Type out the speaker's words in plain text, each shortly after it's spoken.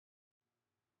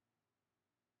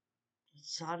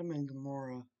Sodom and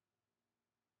Gomorrah.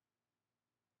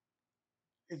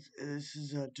 This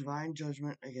is a divine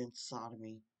judgment against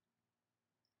sodomy.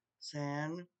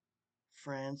 San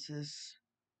Francisco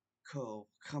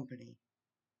Company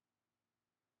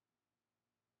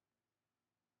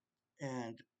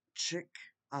and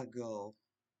Chicago.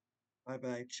 Bye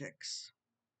bye chicks.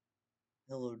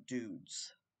 Hello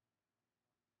dudes.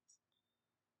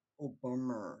 Oh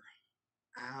bummer.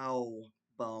 Ow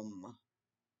bum.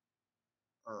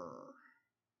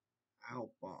 Ow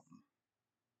bum.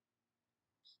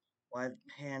 Why the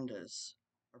pandas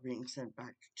are being sent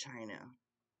back to China.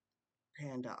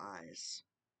 Panda eyes.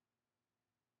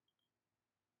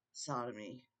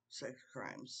 Sodomy. Sex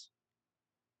crimes.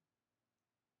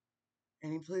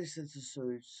 Any place that's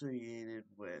associated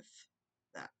with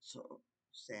that. So,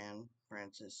 San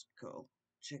Francisco,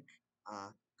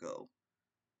 Chicago,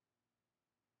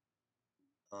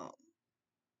 um,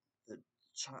 the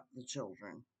the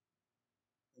children,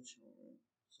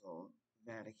 So,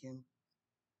 Vatican,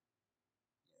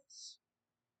 yes,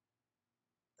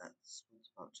 that's what's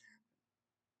about to happen.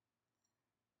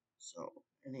 So,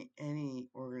 any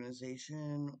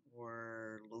organization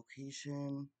or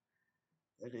location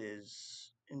that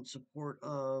is in support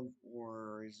of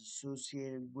or is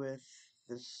associated with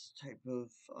this type of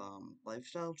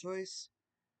lifestyle choice.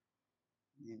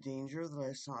 The danger that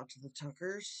I saw to the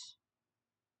Tuckers,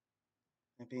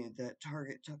 I made that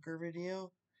Target Tucker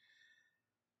video.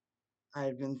 I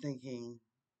had been thinking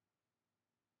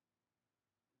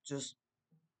just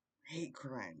hate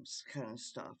crimes kind of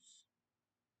stuff.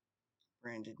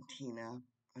 Brandon Tina,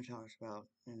 I talked about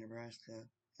in Nebraska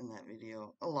in that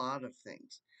video. A lot of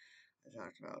things I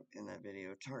talked about in that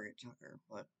video, Target Tucker,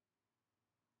 but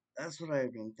that's what I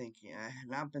had been thinking. I had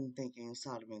not been thinking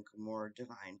Sodom and Gomorrah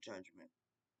divine judgment.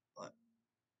 But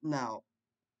now,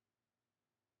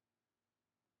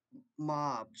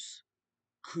 mobs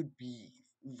could be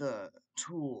the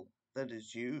tool that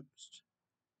is used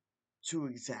to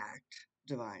exact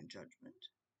divine judgment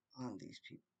on these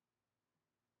people.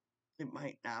 It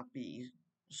might not be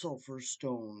sulfur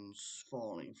stones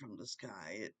falling from the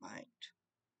sky, it might.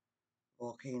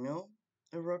 Volcano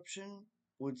eruption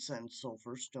would send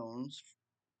sulfur stones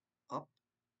up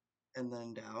and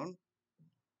then down.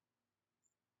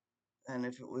 And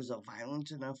if it was a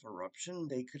violent enough eruption,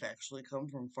 they could actually come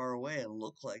from far away and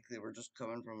look like they were just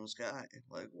coming from the sky.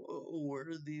 Like, whoa, where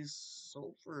did these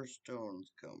sulfur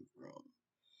stones come from?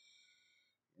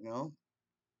 You know?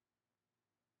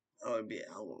 That would be a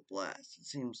hell of a blast. It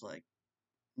seems like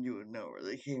you would know where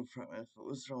they came from if it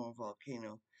was from a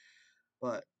volcano.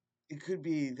 But it could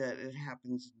be that it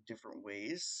happens in different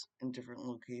ways in different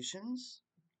locations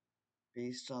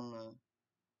based on the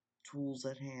tools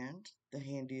at hand, the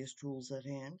handiest tools at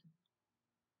hand.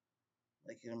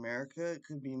 Like in America, it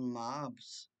could be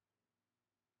mobs,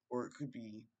 or it could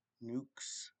be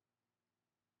nukes.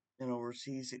 And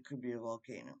overseas, it could be a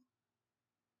volcano.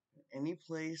 Any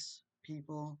place,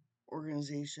 people,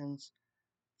 organizations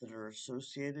that are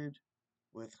associated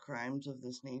with crimes of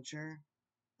this nature,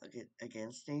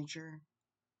 against nature,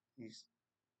 these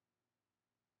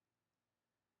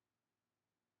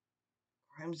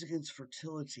crimes against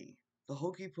fertility. The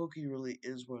hokey pokey really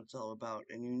is what it's all about,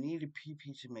 and you need a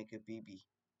PP to make a BB.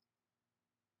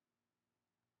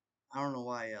 I don't know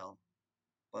why, L,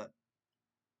 but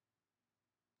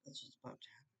that's what's about to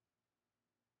happen.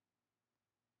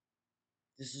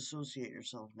 Disassociate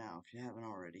yourself now if you haven't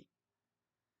already.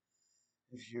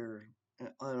 If you're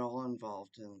at all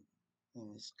involved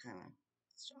in this kind of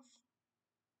stuff.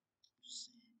 Just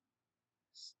saying.